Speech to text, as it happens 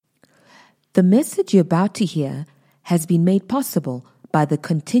The message you're about to hear has been made possible by the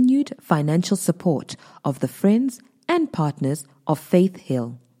continued financial support of the friends and partners of Faith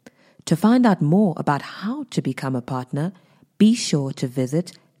Hill. To find out more about how to become a partner, be sure to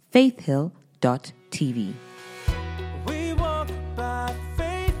visit faithhill.tv. We walk by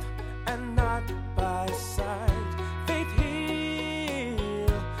faith and not by sight. Faith Hill,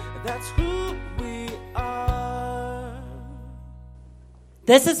 that's who we are.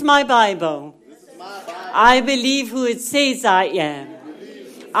 This is my Bible. I believe who it says I am.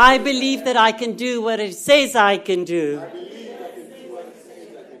 I believe that I can do what it says I can do.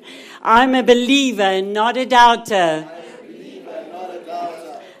 I'm a believer and not a doubter.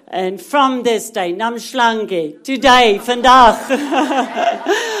 And from this day, namshlange, today, vandaag,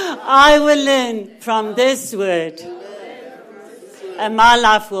 I will learn from this word. And my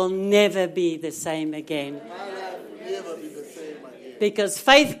life will never be the same again. Because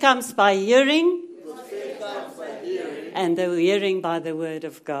faith comes by hearing, and the hearing by the word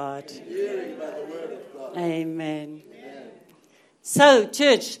of God. Amen. So,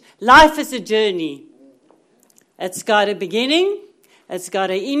 church, life is a journey. It's got a beginning, it's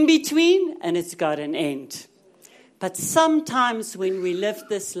got an in-between, and it's got an end. But sometimes when we live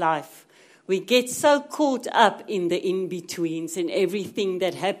this life, we get so caught up in the in-betweens and everything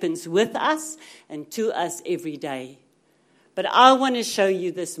that happens with us and to us every day. But I want to show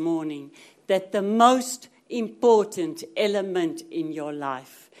you this morning that the most important element in your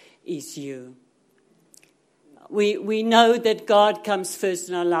life is you. We know that God comes first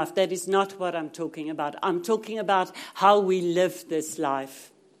in our life. That is not what I'm talking about. I'm talking about how we live this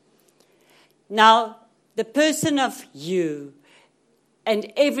life. Now, the person of you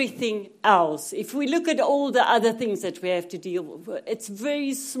and everything else, if we look at all the other things that we have to deal with, it's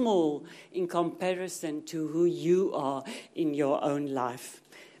very small in comparison to who you are in your own life.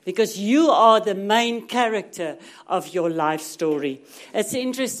 Because you are the main character of your life story. It's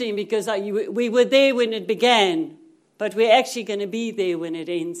interesting because we were there when it began, but we're actually going to be there when it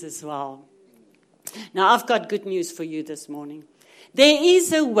ends as well. Now, I've got good news for you this morning. There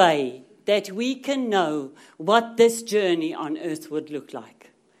is a way that we can know what this journey on earth would look like.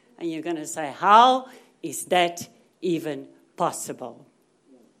 And you're going to say, how is that even possible?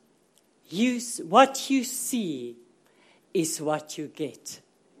 What you see is what you get.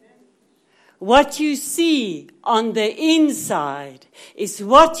 What you see on the inside is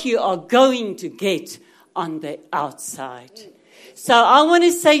what you are going to get on the outside. So I want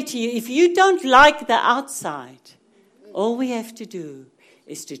to say to you, if you don't like the outside, all we have to do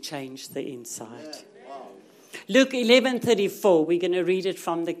is to change the inside. Luke 11:34, we're going to read it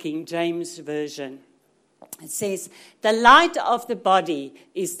from the King James Version. It says, the light of the body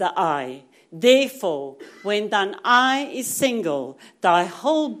is the eye. Therefore, when thine eye is single, thy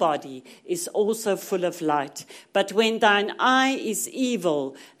whole body is also full of light. But when thine eye is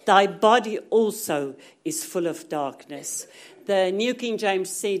evil, thy body also is full of darkness. The New King James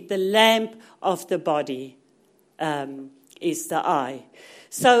said, the lamp of the body is the eye.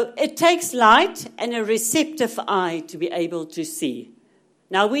 So it takes light and a receptive eye to be able to see.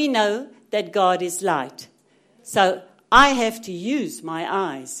 Now we know that God is light. So I have to use my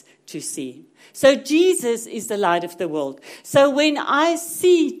eyes to see. So Jesus is the light of the world. So when I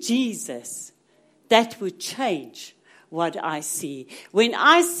see Jesus, that would change what I see. When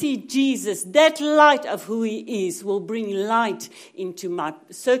I see Jesus, that light of who he is will bring light into my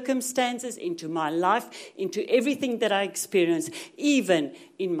circumstances, into my life, into everything that I experience, even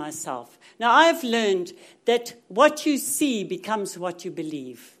in myself. Now, I've learned that what you see becomes what you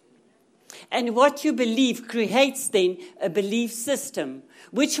believe. And what you believe creates then a belief system,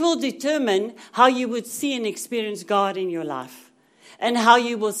 which will determine how you would see and experience God in your life. And how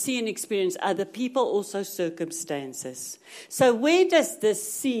you will see and experience other people, also circumstances. So where does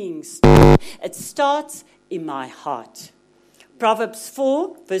this seeing start? It starts in my heart. Proverbs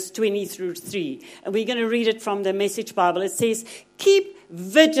 4, verse 20 through 3. And we're going to read it from the Message Bible. It says, keep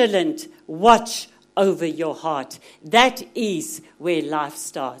vigilant, watch over your heart. That is where life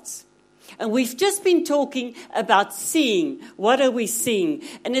starts. And we've just been talking about seeing. What are we seeing?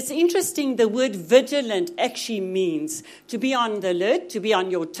 And it's interesting, the word vigilant actually means to be on the alert, to be on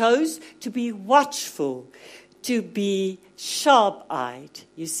your toes, to be watchful, to be sharp-eyed.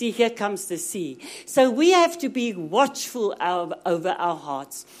 You see, here comes the C. So we have to be watchful over our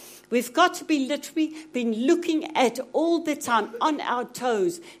hearts. We've got to be literally been looking at all the time on our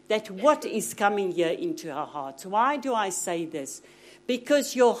toes that what is coming here into our hearts. Why do I say this?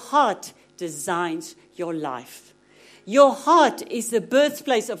 Because your heart designs your life. Your heart is the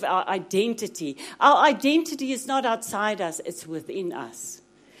birthplace of our identity. Our identity is not outside us, it's within us.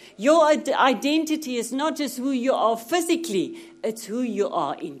 Your identity is not just who you are physically, it's who you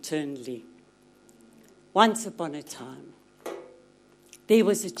are internally. Once upon a time, there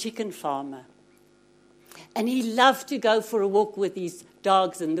was a chicken farmer, and he loved to go for a walk with his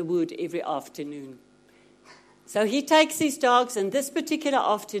dogs in the wood every afternoon. So he takes his dogs, and this particular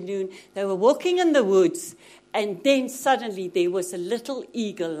afternoon, they were walking in the woods, and then suddenly there was a little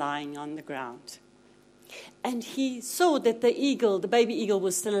eagle lying on the ground. And he saw that the baby eagle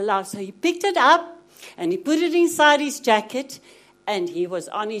was still alive, so he picked it up, and he put it inside his jacket, and he was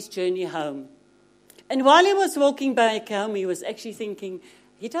on his journey home. And while he was walking back home, he was actually thinking,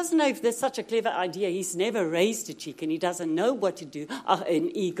 he doesn't know if there's such a clever idea. He's never raised a chicken. He doesn't know what to do,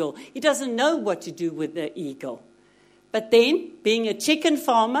 an eagle. He doesn't know what to do with the eagle. But then, being a chicken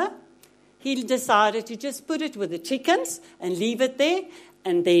farmer, he decided to just put it with the chickens and leave it there.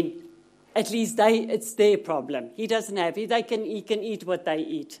 And then, at least it's their problem. He doesn't have it. He can eat what they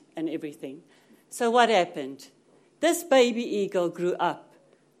eat and everything. So what happened? This baby eagle grew up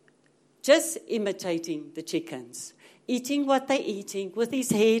just imitating the chickens, eating what they're eating, with his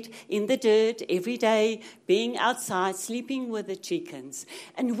head in the dirt every day, being outside, sleeping with the chickens.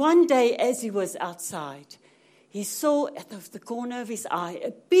 And one day, as he was outside, he saw out of the corner of his eye a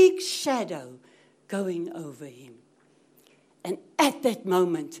big shadow going over him. And at that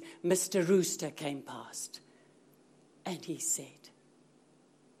moment, Mr. Rooster came past. And he said,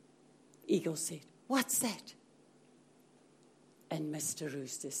 Eagle said, "What's that?" And Mr.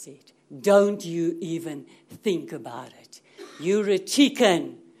 Rooster said, "Don't you even think about it. You're a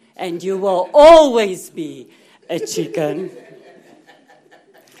chicken, and you will always be a chicken."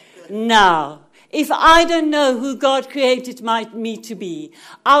 Now, if I don't know who God created me to be,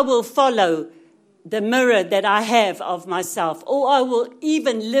 I will follow the mirror that I have of myself, or I will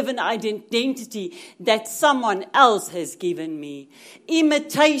even live an identity that someone else has given me.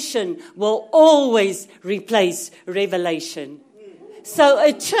 Imitation will always replace revelation. So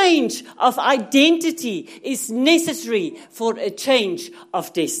a change of identity is necessary for a change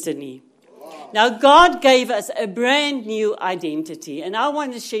of destiny. Now, God gave us a brand new identity, and I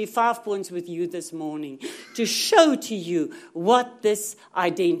want to share 5 points with you this morning to show to you what this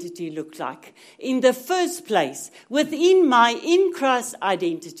identity looked like. In the first place, within my in Christ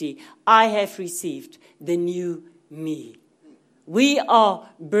identity, I have received the new me. We are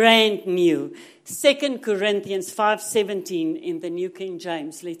brand new. 2 Corinthians 5:17 in the New King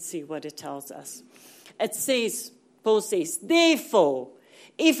James. Let's see what it tells us. It says, Paul says, "Therefore,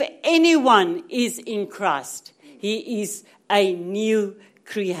 if anyone is in Christ, he is a new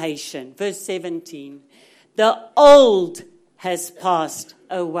creation." Verse 17, "The old has passed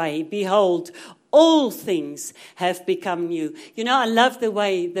away. Behold, all things have become new." You know, I love the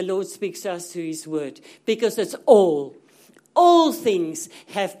way the Lord speaks to us through his word, because it's all. All things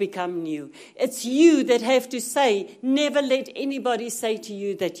have become new. It's you that have to say, never let anybody say to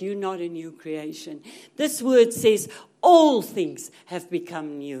you that you're not a new creation. This word says, all things have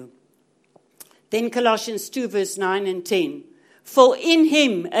become new. Then Colossians 2 verse 9 and 10. "For in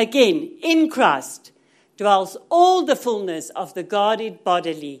him," again, in Christ, "dwells all the fullness of the Godhead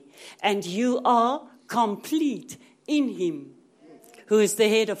bodily, and you are complete in him, who is the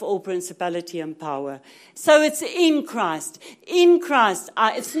head of all principality and power." So it's in Christ. In Christ,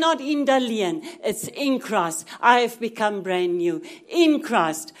 it's not in Dalian, it's in Christ. I have become brand new. In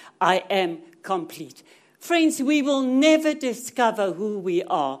Christ, I am complete. Friends, we will never discover who we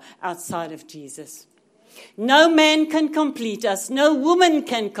are outside of Jesus. No man can complete us. No woman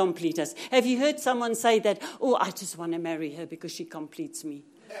can complete us. Have you heard someone say that, "Oh, I just want to marry her because she completes me"?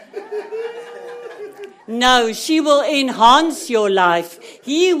 No, she will enhance your life.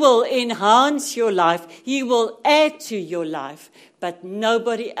 He will enhance your life. He will add to your life. But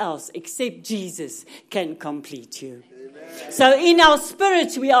nobody else except Jesus can complete you. Amen. So in our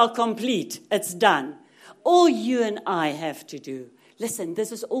spirits, we are complete. It's done. All you and I have to do. Listen,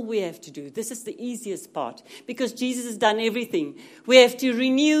 this is all we have to do. This is the easiest part, because Jesus has done everything. We have to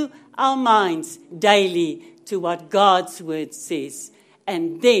renew our minds daily to what God's word says.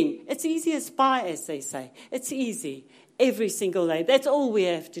 And then, it's easy as pie, as they say. It's easy every single day. That's all we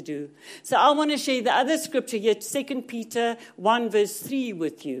have to do. So I want to share the other scripture here, 2 Peter 1 verse 3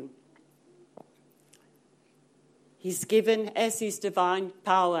 with you. He's given, as his divine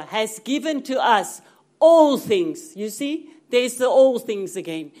power, has given to us all things. You see, there's the all things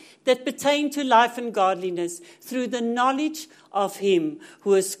again, that pertain to life and godliness through the knowledge of him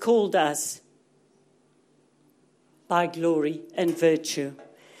who has called us by glory and virtue.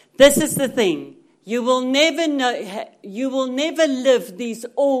 This is the thing. You will never live these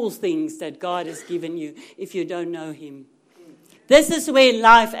all things that God has given you if you don't know him. This is where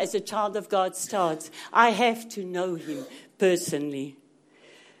life as a child of God starts. I have to know him personally.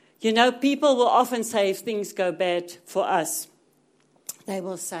 You know, people will often say if things go bad for us, they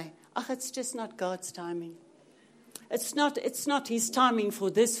will say, oh, it's just not God's timing. It's not his timing for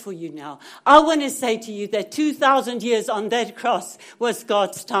this for you now. I want to say to you that 2,000 years on that cross was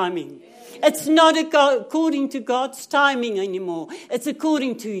God's timing. It's not according to God's timing anymore. It's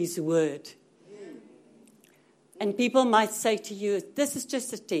according to his word. And people might say to you, this is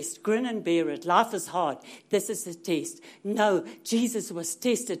just a test. Grin and bear it. Life is hard. This is a test. No, Jesus was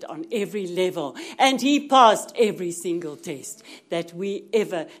tested on every level. And he passed every single test that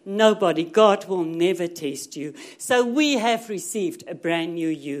God will never test you. So we have received a brand new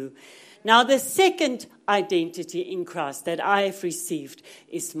you. Now the second identity in Christ that I have received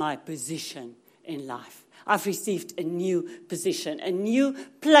is my position in life. I've received a new position, a new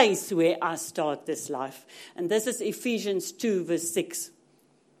place where I start this life. And this is Ephesians 2, verse 6.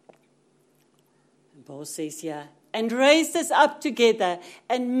 And Paul says here, and raised us up together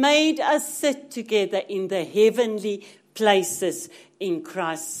and made us sit together in the heavenly places in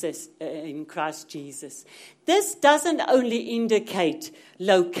Christ Jesus. This doesn't only indicate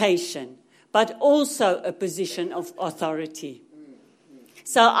location, but also a position of authority.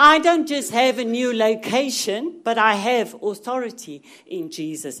 So I don't just have a new location, but I have authority in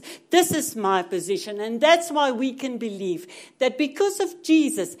Jesus. This is my position, and that's why we can believe that because of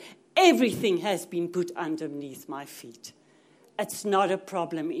Jesus, everything has been put underneath my feet. It's not a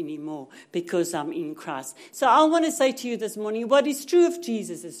problem anymore because I'm in Christ. So I want to say to you this morning, what is true of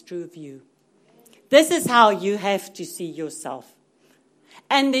Jesus is true of you. This is how you have to see yourself.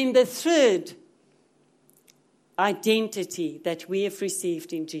 And then the third identity that we have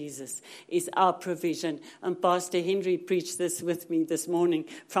received in Jesus is our provision. And Pastor Henry preached this with me this morning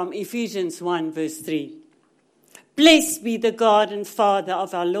from Ephesians 1 verse 3. Blessed be the God and Father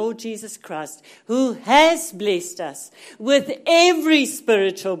of our Lord Jesus Christ, who has blessed us with every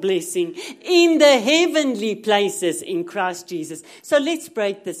spiritual blessing in the heavenly places in Christ Jesus. So let's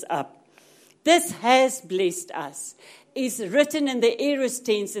break this up. This has blessed us is written in the aorist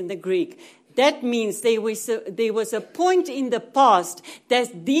tense in the Greek. That means there was a point in the past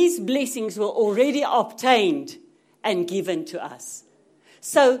that these blessings were already obtained and given to us.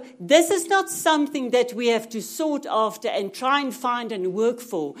 So this is not something that we have to sought after and try and find and work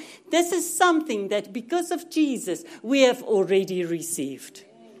for. This is something that because of Jesus, we have already received.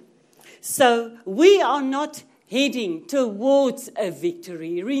 So we are not heading towards a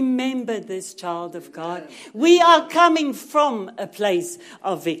victory. Remember this, child of God. We are coming from a place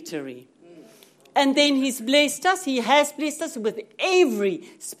of victory. And then he's blessed us. He has blessed us with every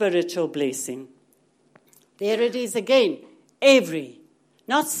spiritual blessing. There it is again. Every.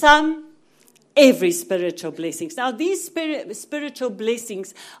 Not some. Every spiritual blessings. Now, these spiritual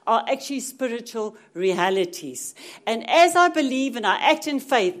blessings are actually spiritual realities. And as I believe and I act in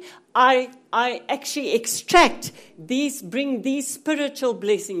faith, I actually bring these spiritual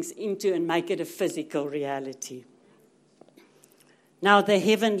blessings into and make it a physical reality. Now, the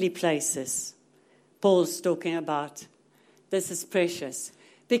heavenly places Paul's talking about. This is precious.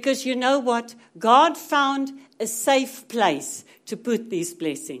 Because you know what? God found a safe place to put these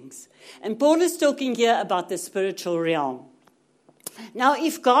blessings. And Paul is talking here about the spiritual realm. Now,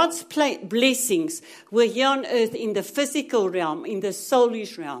 if God's blessings were here on earth in the physical realm, in the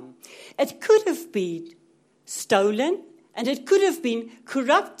soulish realm, it could have been stolen and it could have been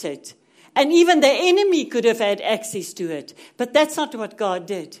corrupted. And even the enemy could have had access to it. But that's not what God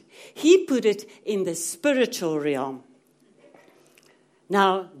did. He put it in the spiritual realm.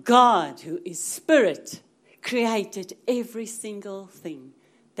 Now, God, who is spirit, created every single thing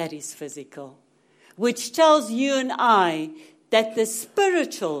that is physical, which tells you and I that the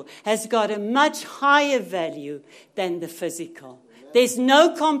spiritual has got a much higher value than the physical. There's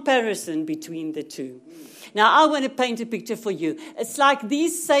no comparison between the two. Now, I want to paint a picture for you. It's like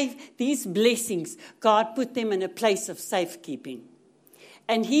these blessings, God put them in a place of safekeeping.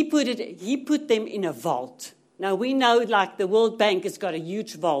 And He put them in a vault. Now, we know like the World Bank has got a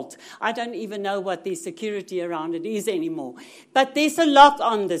huge vault. I don't even know what the security around it is anymore. But there's a lock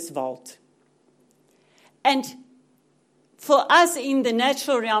on this vault. And for us in the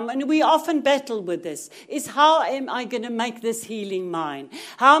natural realm, and we often battle with this, is how am I going to make this healing mine?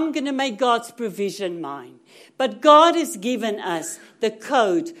 How am I going to make God's provision mine? But God has given us the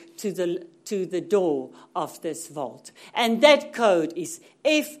code to the door of this vault. And that code is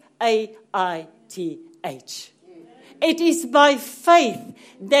FAITH. It is by faith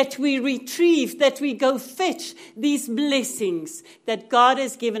that we retrieve, that we go fetch these blessings that God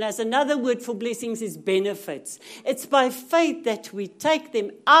has given us. Another word for blessings is benefits. It's by faith that we take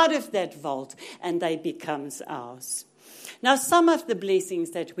them out of that vault and they become ours. Now, some of the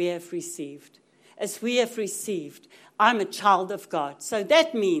blessings that we have received, I'm a child of God. So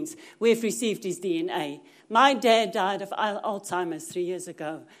that means we've received his DNA. My dad died of Alzheimer's 3 years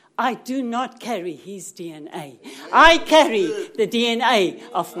ago. I do not carry his DNA. I carry the DNA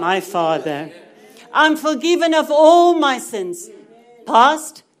of my father. I'm forgiven of all my sins,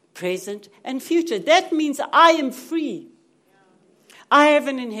 past, present, and future. That means I am free. I have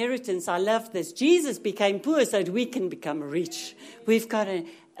an inheritance. I love this. Jesus became poor so that we can become rich. We've got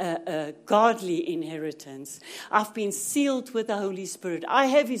a godly inheritance. I've been sealed with the Holy Spirit. I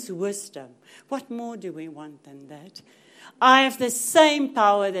have his wisdom. What more do we want than that? I have the same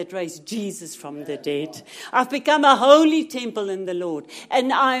power that raised Jesus from the dead. I've become a holy temple in the Lord,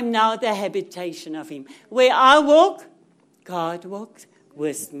 and I am now the habitation of him. Where I walk, God walks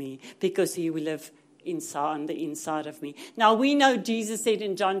with me, because he will live on the inside of me. Now, we know Jesus said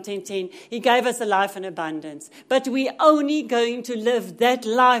in John 10:10, he gave us a life in abundance. But we're only going to live that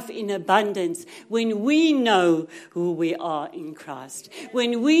life in abundance when we know who we are in Christ.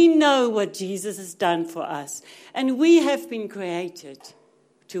 When we know what Jesus has done for us. And we have been created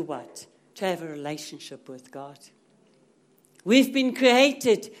to what? To have a relationship with God. We've been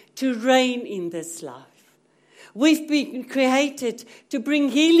created to reign in this life. We've been created to bring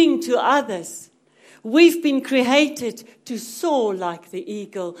healing to others. We've been created to soar like the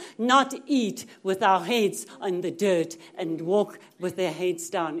eagle, not eat with our heads on the dirt and walk with their heads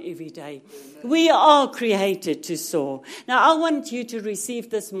down every day. We are created to soar. Now, I want you to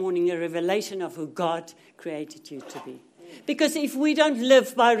receive this morning a revelation of who God created you to be. Because if we don't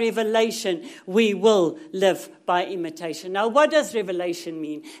live by revelation, we will live by imitation. Now, what does revelation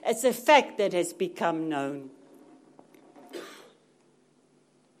mean? It's a fact that has become known.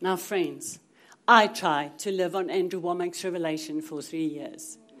 Now, friends, I tried to live on Andrew Womack's revelation for 3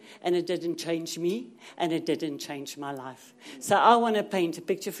 years. And it didn't change me, and it didn't change my life. So I want to paint a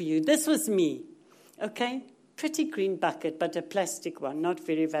picture for you. This was me, okay? Pretty green bucket, but a plastic one, not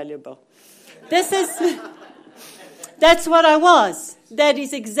very valuable. That's what I was. That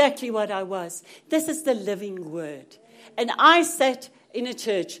is exactly what I was. This is the living word. And I sat in a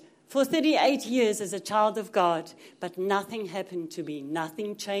church for 38 years as a child of God, but nothing happened to me.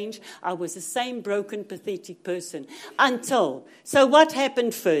 Nothing changed. I was the same broken, pathetic person So what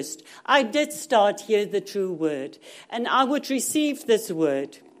happened first? I did start hear the true word, and I would receive this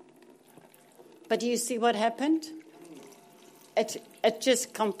word. But do you see what happened? It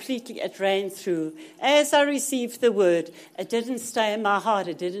just completely, it ran through. As I received the word, it didn't stay in my heart.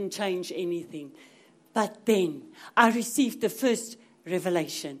 It didn't change anything. But then I received the first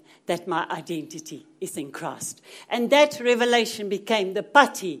revelation that my identity is in Christ. And that revelation became the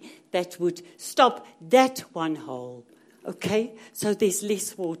putty that would stop that one hole. Okay? So there's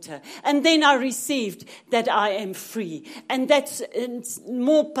less water. And then I received that I am free. And that's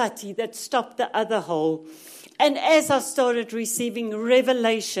more putty that stopped the other hole. And as I started receiving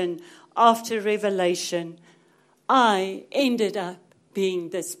revelation after revelation, I ended up being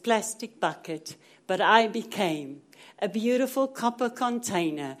this plastic bucket, but I became a beautiful copper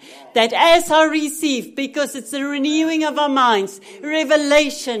container that as I receive, because it's the renewing of our minds,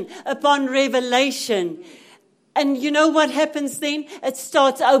 revelation upon revelation. And you know what happens then? It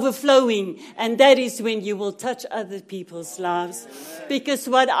starts overflowing. And that is when you will touch other people's lives. Because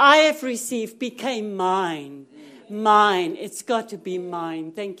what I have received became mine. Mine. It's got to be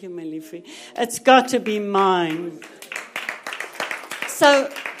mine. Thank you, Melifi. It's got to be mine. So,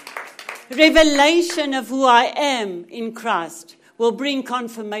 revelation of who I am in Christ will bring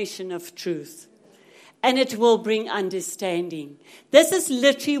confirmation of truth. And it will bring understanding. This is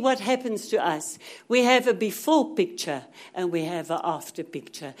literally what happens to us. We have a before picture and we have an after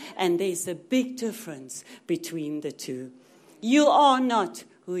picture. And there's a big difference between the two. You are not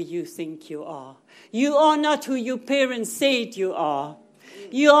who you think you are. You are not who your parents said you are.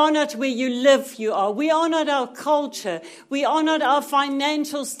 You are not where you live, you are. We are not our culture. We are not our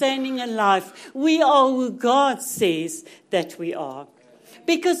financial standing in life. We are who God says that we are.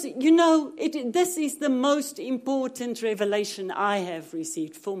 Because, you know, this is the most important revelation I have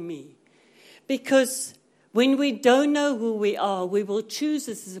received for me. Because when we don't know who we are, we will choose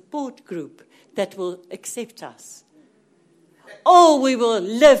a support group that will accept us. Or we will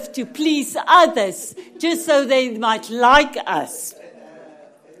live to please others just so they might like us.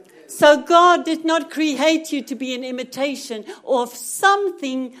 So God did not create you to be an imitation of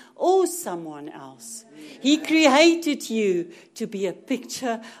something or someone else. He created you to be a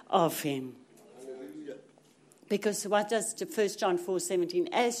picture of him. Because what does 1 John 4:17?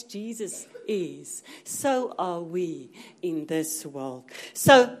 As Jesus is, so are we in this world.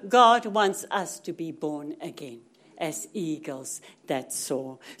 So God wants us to be born again as eagles that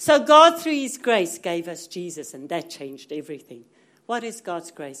soar. So God, through his grace, gave us Jesus, and that changed everything. What is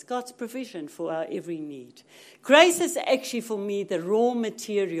God's grace? God's provision for our every need. Grace is actually, for me, the raw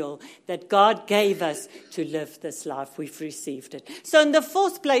material that God gave us to live this life. We've received it. So in the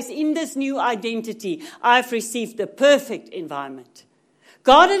fourth place, in this new identity, I've received the perfect environment.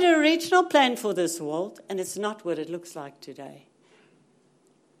 God had an original plan for this world, and it's not what it looks like today.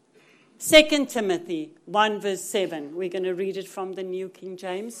 2 Timothy 1 verse 7, we're going to read it from the New King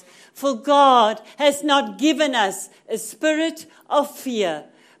James. For God has not given us a spirit of fear,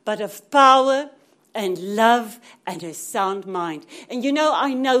 but of power and love and a sound mind. And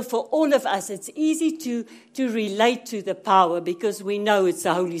I know for all of us, it's easy to relate to the power because we know it's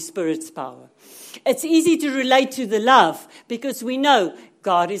the Holy Spirit's power. It's easy to relate to the love because we know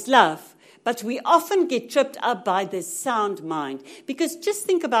God is love. But we often get tripped up by the sound mind. Because just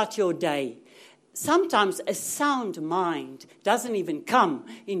think about your day. Sometimes a sound mind doesn't even come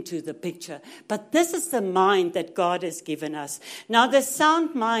into the picture. But this is the mind that God has given us. Now, the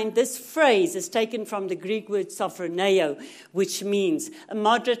sound mind, this phrase is taken from the Greek word sophroneo, which means a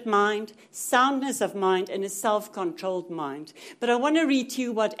moderate mind, soundness of mind, and a self-controlled mind. But I want to read to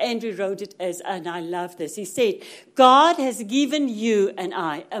you what Andrew wrote it as, and I love this. He said, God has given you and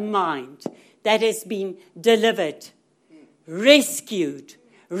I a mind that has been delivered, rescued,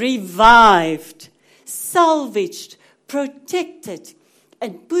 revived, salvaged, protected,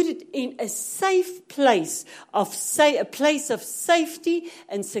 and put it in a safe place, a place of safety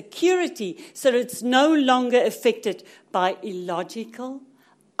and security, so that it's no longer affected by illogical,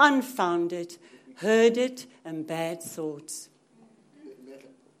 unfounded, herded, and bad thoughts.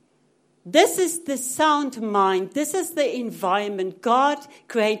 This is the sound mind. This is the environment. God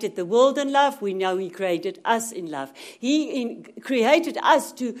created the world in love. We know he created us in love. He created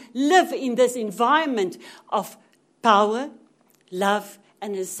us to live in this environment of power, love,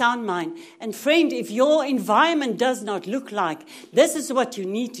 and a sound mind. And friend, if your environment does not look like, this is what you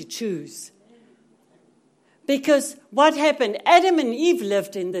need to choose. Because what happened? Adam and Eve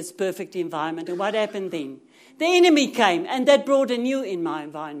lived in this perfect environment. And what happened then? The enemy came, and that brought a new in my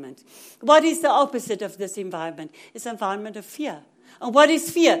environment. What is the opposite of this environment? It's an environment of fear. And what is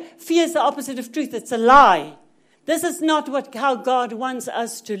fear? Fear is the opposite of truth. It's a lie. This is not how God wants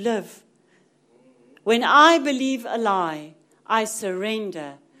us to live. When I believe a lie, I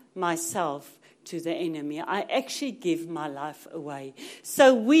surrender myself to the enemy. I actually give my life away.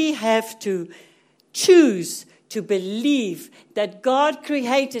 So we have to choose to believe that God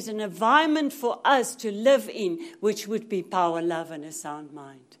created an environment for us to live in, which would be power, love, and a sound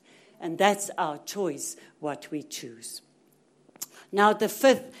mind. And that's our choice, what we choose. Now, the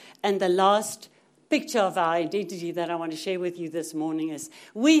fifth and the last picture of our identity that I want to share with you this morning is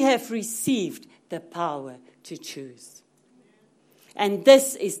we have received the power to choose. And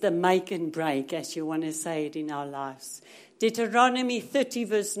this is the make and break, as you want to say it, in our lives. Deuteronomy 30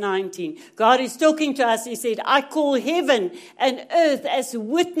 verse 19. God is talking to us. He said, I call heaven and earth as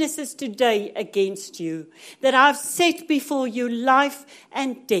witnesses today against you, that I've set before you life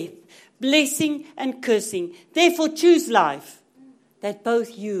and death, blessing and cursing. Therefore choose life, that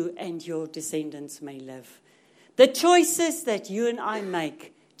both you and your descendants may live. The choices that you and I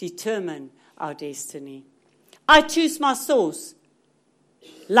make determine our destiny. I choose my source.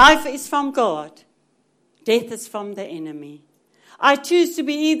 Life is from God. Death is from the enemy. I choose to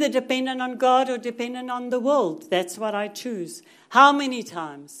be either dependent on God or dependent on the world. That's what I choose. How many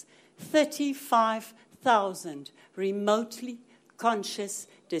times? 35,000 remotely conscious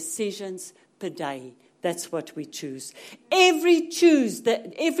decisions per day. That's what we choose. Every choice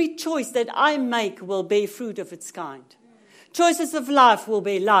that I make will bear fruit of its kind. Choices of life will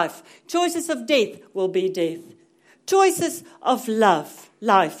be life. Choices of death will be death. Choices of life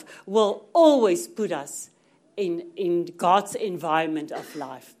will always put us in God's environment of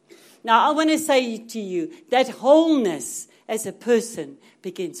life. Now, I want to say to you that wholeness as a person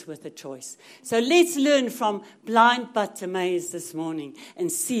begins with a choice. So let's learn from blind Bartimaeus this morning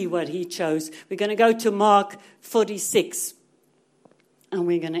and see what he chose. We're going to go to Mark 46, and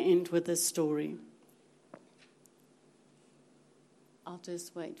we're going to end with this story. I'll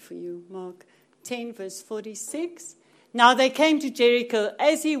just wait for you. Mark 10, verse 46. Now they came to Jericho.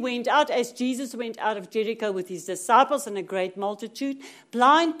 As Jesus went out of Jericho with his disciples and a great multitude,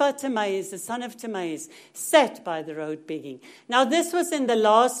 blind Bartimaeus, the son of Timaeus, sat by the road begging. Now this was in the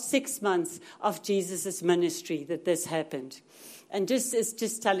last 6 months of Jesus' ministry that this happened. And it's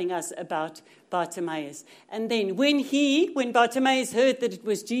just telling us about Bartimaeus. And then when Bartimaeus heard that it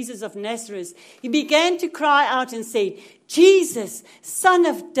was Jesus of Nazareth, he began to cry out and said, "Jesus, Son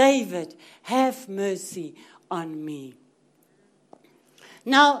of David, have mercy on me."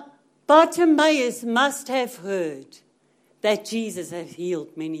 Now, Bartimaeus must have heard that Jesus has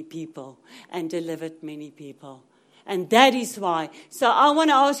healed many people and delivered many people. And that is why. So I want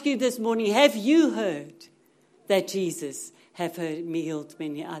to ask you this morning, have you heard that Jesus have healed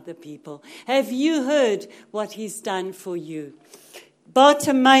many other people? Have you heard what he's done for you?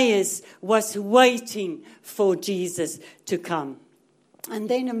 Bartimaeus was waiting for Jesus to come. And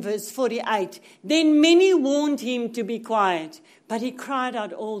then in verse 48, then many warned him to be quiet, but he cried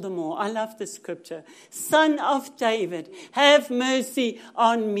out all the more. I love the scripture. "Son of David, have mercy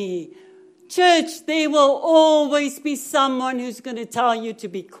on me." Church, there will always be someone who's going to tell you to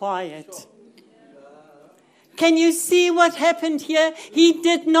be quiet. Can you see what happened here? He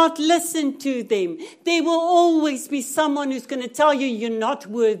did not listen to them. There will always be someone who's going to tell you you're not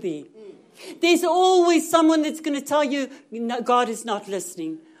worthy. There's always someone that's going to tell you, no, God is not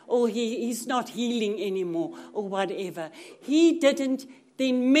listening, or he's not healing anymore, or whatever. He didn't.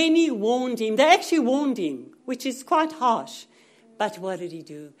 Then many warned him. They actually warned him, which is quite harsh. But what did he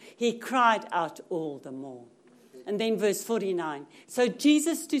do? He cried out all the more. And then verse 49. So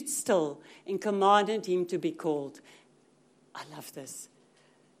Jesus stood still and commanded him to be called. I love this.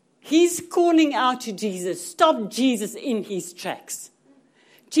 He's calling out to Jesus. Stop Jesus in his tracks.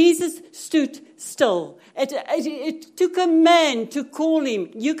 Jesus stood still. It took a man to call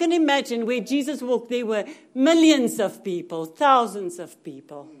him. You can imagine where Jesus walked, there were millions of people, thousands of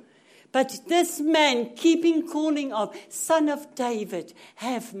people. But this man keeping calling of, "Son of David,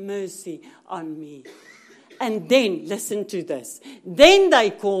 have mercy on me." And then, listen to this. Then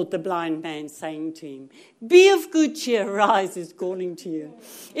they called the blind man, saying to him, "Be of good cheer, rise," is calling to you.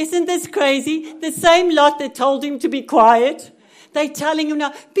 Isn't this crazy? The same lot that told him to be quiet. They're telling him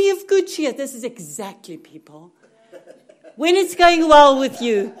now, be of good cheer. This is exactly, people. When it's going well with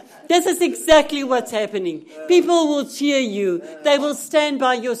you, this is exactly what's happening. People will cheer you. They will stand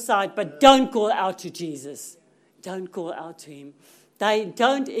by your side, but don't call out to Jesus. Don't call out to him. They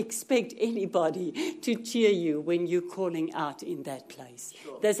don't expect anybody to cheer you when you're calling out in that place.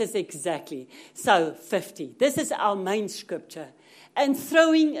 Sure. This is exactly. So, 50. This is our main scripture. And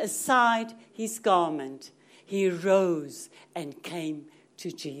throwing aside his garment, he rose and came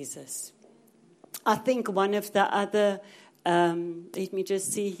to Jesus. I think one of the other, let me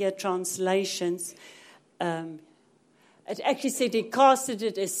just see here, translations, it actually said he casted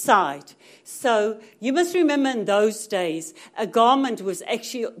it aside. So you must remember in those days, a garment was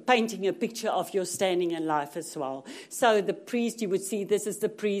actually painting a picture of your standing in life as well. So the priest, you would see this is the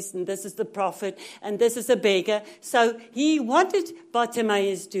priest and this is the prophet and this is a beggar. So what did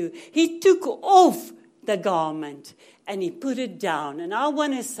Bartimaeus do? He took off the garment and he put it down. And I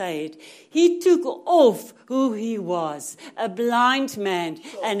want to say it. He took off who he was, a blind man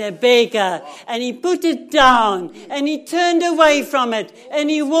and a beggar. And he put it down and he turned away from it and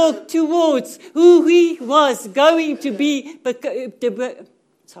he walked towards who he was going to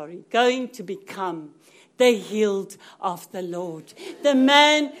become. The healed of the Lord. The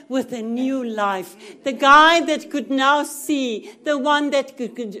man with a new life. The guy that could now see. The one that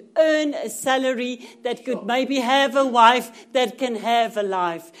could earn a salary. That could maybe have a wife. That can have a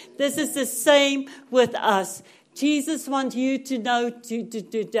life. This is the same with us. Jesus wants you to know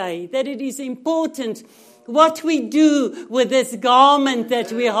today that it is important what we do with this garment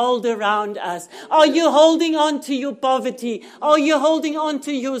that we hold around us. Are you holding on to your poverty? Are you holding on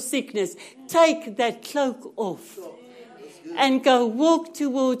to your sickness? Take that cloak off and go walk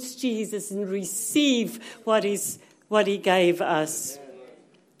towards Jesus and receive what he gave us.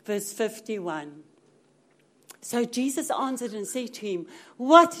 Verse 51. So Jesus answered and said to him,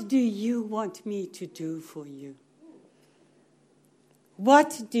 "What do you want me to do for you?"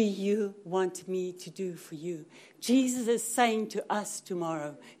 What do you want me to do for you? Jesus is saying to us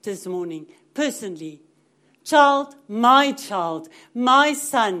this morning, personally, child, my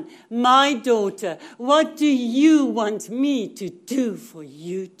son, my daughter, what do you want me to do for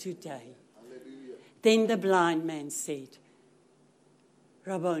you today? Hallelujah. Then the blind man said,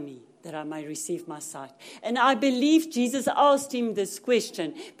 "Rabboni, that I may receive my sight." And I believe Jesus asked him this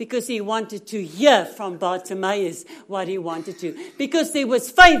question because he wanted to hear from Bartimaeus what he wanted to. Because there was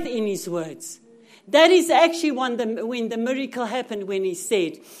faith in his words. That is actually when the miracle happened, when he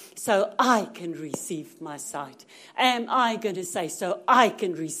said, so I can receive my sight. Am I going to say, so I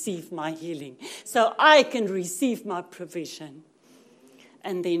can receive my healing, so I can receive my provision?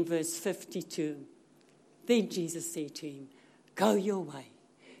 And then verse 52, then Jesus said to him, go your way.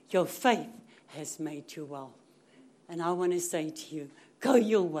 Your faith has made you well. And I want to say to you, go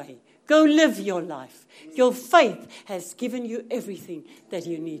your way. Go live your life. Your faith has given you everything that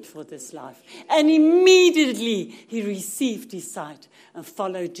you need for this life. And immediately he received his sight and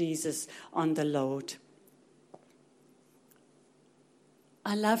followed Jesus on the Lord.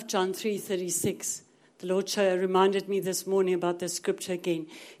 I love John 3:36. The Lord reminded me this morning about the scripture again.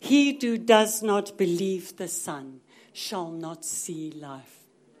 He who does not believe the Son shall not see life.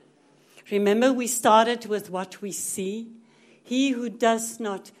 Remember, we started with what we see. He who does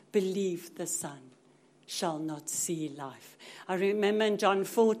not believe the Son shall not see life. I remember in John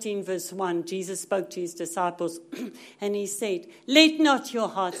 14, verse 1, Jesus spoke to his disciples and he said, let not your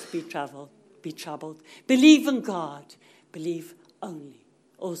hearts be troubled. Believe in God. Believe only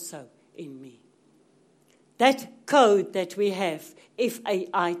also in me. That code that we have,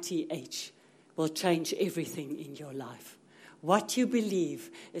 FAITH, will change everything in your life. What you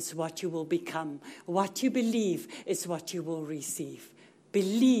believe is what you will become. What you believe is what you will receive.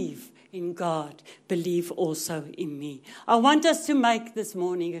 Believe in God. Believe also in me. I want us to make this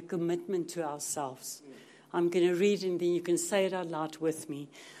morning a commitment to ourselves. I'm going to read and then you can say it out loud with me.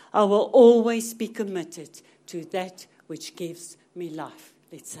 I will always be committed to that which gives me life.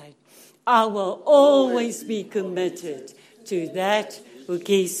 Let's say it. I will always be committed to that who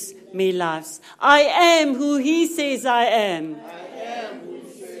gives me life. I am who he says I am.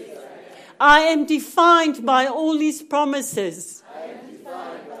 I am defined by all his promises.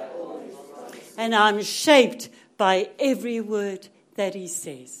 And I'm shaped by every word that he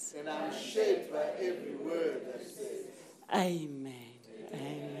says. Amen.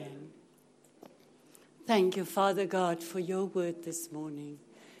 Amen. Thank you, Father God, for your word this morning.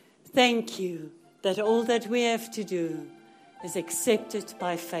 Thank you that all that we have to do is accepted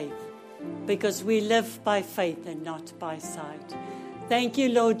by faith, because we live by faith and not by sight. Thank you,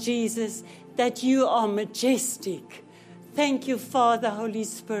 Lord Jesus, that you are majestic. Thank you, Father, Holy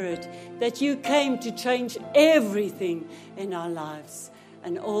Spirit, that you came to change everything in our lives.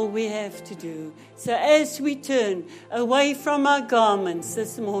 And all we have to do. So as we turn away from our garments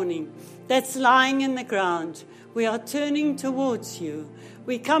this morning that's lying in the ground, we are turning towards you.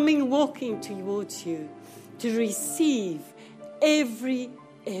 We're walking towards you to receive every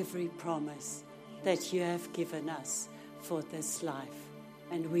promise that you have given us for this life.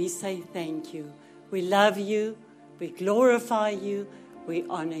 And we say thank you. We love you. We glorify you. We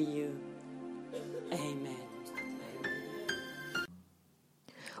honor you. Amen.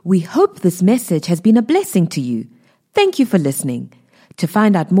 We hope this message has been a blessing to you. Thank you for listening. To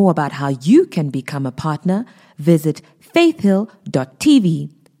find out more about how you can become a partner, visit faithhill.tv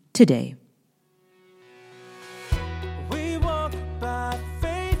today.